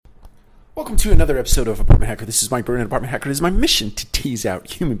Welcome to another episode of Apartment Hacker. This is Mike Byrne at Apartment Hacker. It is my mission to tease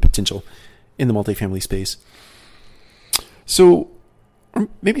out human potential in the multifamily space. So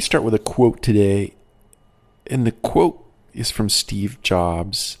maybe start with a quote today. And the quote is from Steve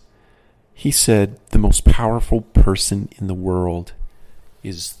Jobs. He said, "The most powerful person in the world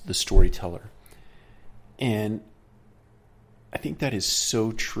is the storyteller." And I think that is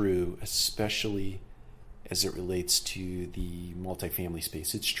so true, especially as it relates to the multifamily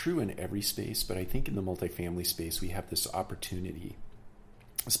space. It's true in every space, but I think in the multifamily space, we have this opportunity,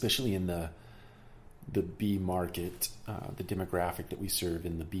 especially in the B market, the demographic that we serve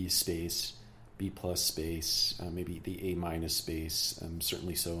in the B space, B plus space, maybe the A minus space,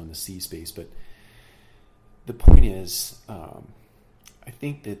 certainly so in the C space. But the point is, I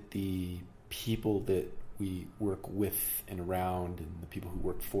think that the people that we work with and around, and the people who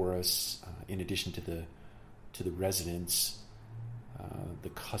work for us, in addition to the residents, the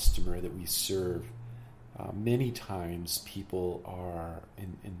customer that we serve, many times people are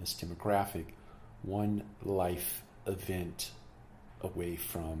in this demographic one life event away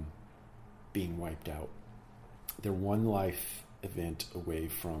from being wiped out. They're one life event away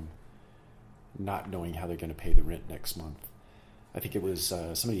from not knowing how they're going to pay the rent next month. I think it was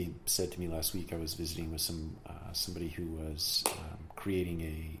somebody said to me last week. I was visiting with somebody who was creating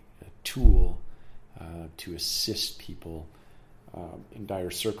a tool to assist people in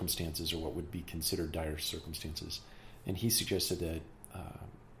dire circumstances, or what would be considered dire circumstances. And he suggested that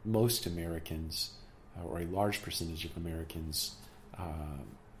most Americans, or a large percentage of Americans,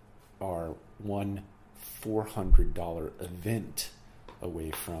 are one $400 event away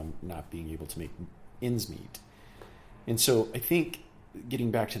from not being able to make ends meet. And so I think,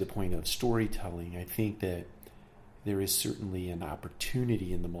 getting back to the point of storytelling, I think that there is certainly an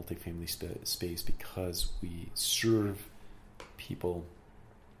opportunity in the multifamily space because we serve people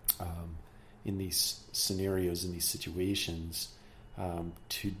in these scenarios, in these situations,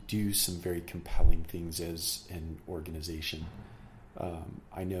 to do some very compelling things as an organization.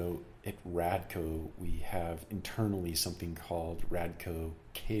 I know at Radco we have internally something called Radco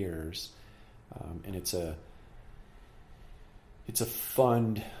Cares, and it's a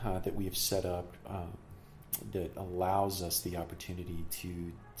fund that we have set up that allows us the opportunity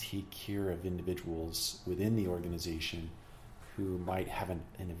to take care of individuals within the organization who might have an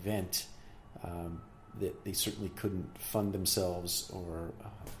event that they certainly couldn't fund themselves, or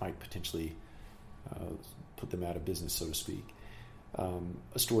might potentially put them out of business, so to speak.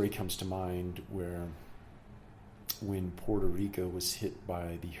 A story comes to mind where, when Puerto Rico was hit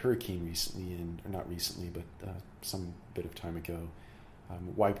by the hurricane recently, or not recently, but some bit of time ago,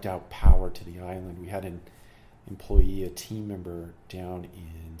 wiped out power to the island. We had an employee, a team member down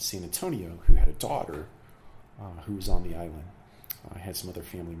in San Antonio, who had a daughter who was on the island. I had some other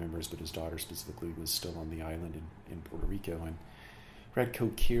family members, but his daughter specifically was still on the island in Puerto Rico. And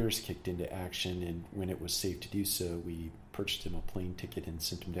Radco Cares kicked into action, and when it was safe to do so, we purchased him a plane ticket and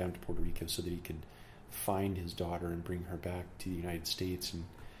sent him down to Puerto Rico so that he could find his daughter and bring her back to the United States.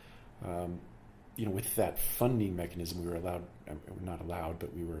 And with that funding mechanism, we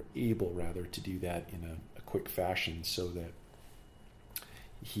were able rather to do that in a quick fashion, so that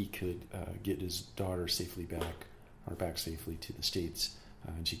he could get his daughter back safely to the States,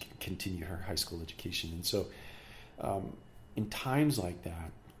 and she could continue her high school education. And so in times like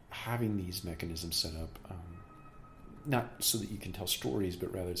that, having these mechanisms set up, not so that you can tell stories,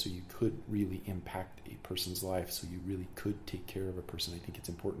 but rather so you could really impact a person's life, so you really could take care of a person. I think it's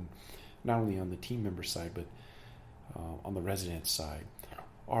important, not only on the team member side, but on the resident side.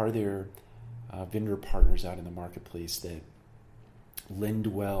 Are there vendor partners out in the marketplace that lend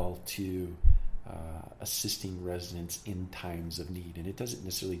well to assisting residents in times of need? And it doesn't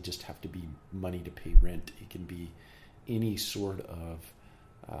necessarily just have to be money to pay rent. It can be any sort of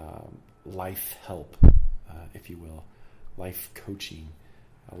life help, if you will, life coaching,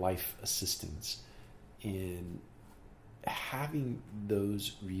 life assistance. In having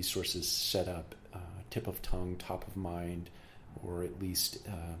those resources set up, tip of tongue, top of mind, or at least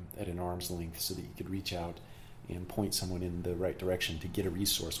at an arm's length, so that you could reach out and point someone in the right direction to get a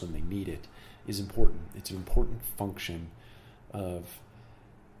resource when they need it, is important. It's an important function of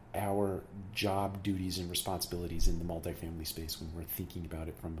our job duties and responsibilities in the multifamily space when we're thinking about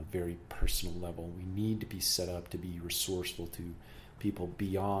it from a very personal level. We need to be set up to be resourceful to people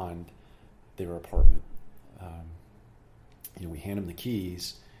beyond their apartment. We hand them the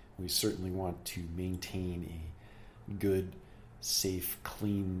keys. We certainly want to maintain a good, safe,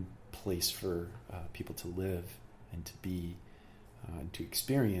 clean place for people to live and to be, to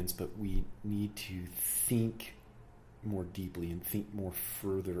experience, but we need to think more deeply and think more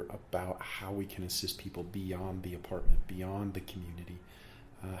further about how we can assist people beyond the apartment, beyond the community,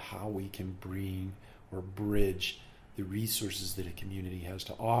 how we can bring or bridge the resources that a community has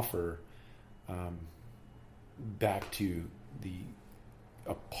to offer back to the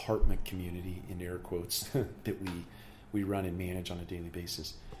apartment community, in air quotes, that we run and manage on a daily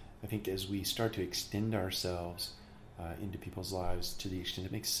basis. I think as we start to extend ourselves into people's lives to the extent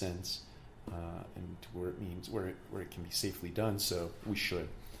it makes sense, and to where it means where it can be safely done, so we should.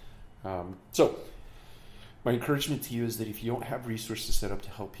 So my encouragement to you is that if you don't have resources set up to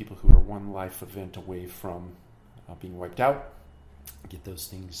help people who are one life event away from being wiped out, get those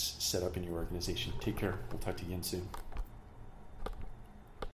things set up in your organization. Take care. We'll talk to you again soon.